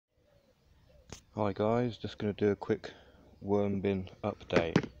Hi guys, just going to do a quick worm bin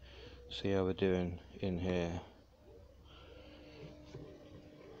update, see how we're doing in here.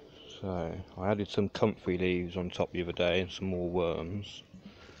 So I added some comfrey leaves on top the other day and some more worms.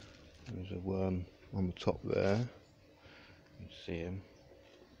 There's a worm on the top there, you can see him.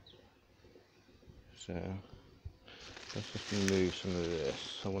 So let's just remove some of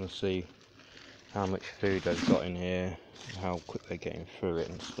this. I want to see how much food they've got in here and how quick they're getting through it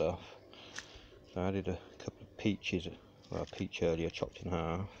and stuff. So I added a couple of peaches, well, a peach earlier chopped in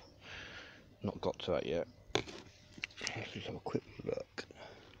half. Not got to that yet. Let's just have a quick look.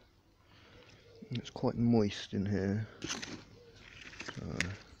 It's quite moist in here. So,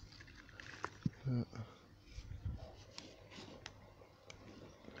 I'm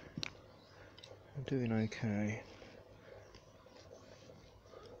doing okay.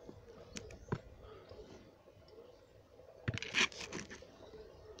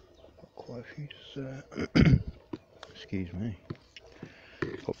 Got quite a few just excuse me.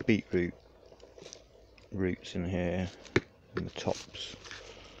 Got beetroot roots in here and the tops.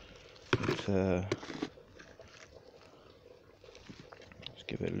 But, let's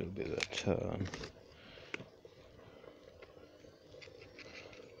give it a little bit of a turn.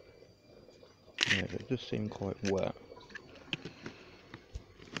 Yeah, they just seem quite wet.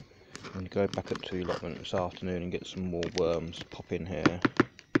 I'm going to go back up to the allotment this afternoon and get some more worms to pop in here,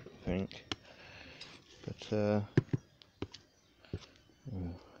 I think. But some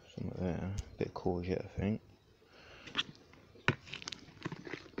there, a bit of courgette I think.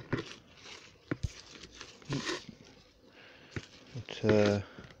 But yeah,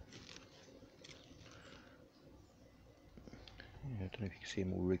 I don't know if you can see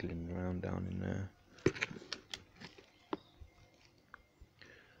them all wriggling around down in there.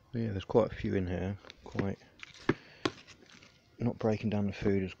 But yeah, there's quite a few in here, quite not breaking down the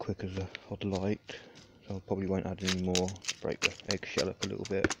food as quick as I'd like, so I probably won't add any more. Break the eggshell up a little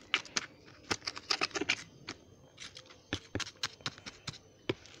bit.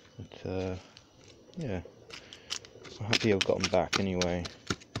 But yeah, I'm happy I've got them back anyway.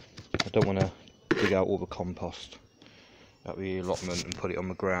 I don't want to dig out all the compost at the allotment and put it on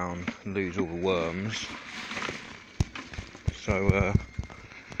the ground and lose all the worms. So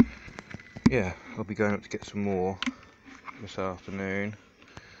yeah, I'll be going up to get some more this afternoon.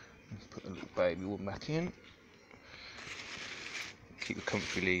 Let's put the little baby one back in. Keep the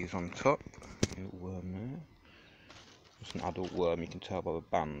comfrey leaves on top. Little worm there. It's an adult worm, you can tell by the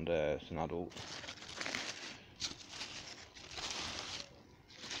band there, it's an adult.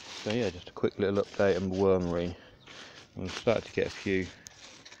 So yeah, just a quick little update on the wormery. I've started to get a few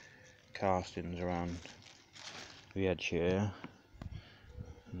castings around the edge here,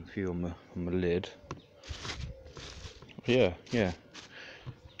 and a few on the lid. But yeah,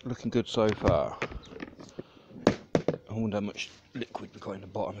 looking good so far. I wonder how much liquid we got in the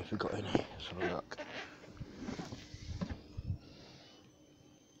bottom, if we got any. Let's have a look.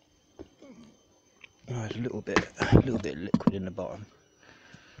 Oh, there's a little bit of liquid in the bottom.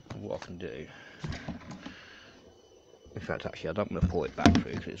 What I can do, in fact, actually, I don't want to pour it back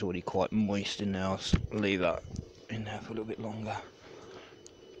through because it's already quite moist in there. I'll leave that in there for a little bit longer.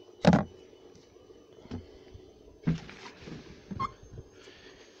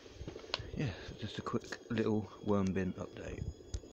 Yeah, so just a quick little worm bin update.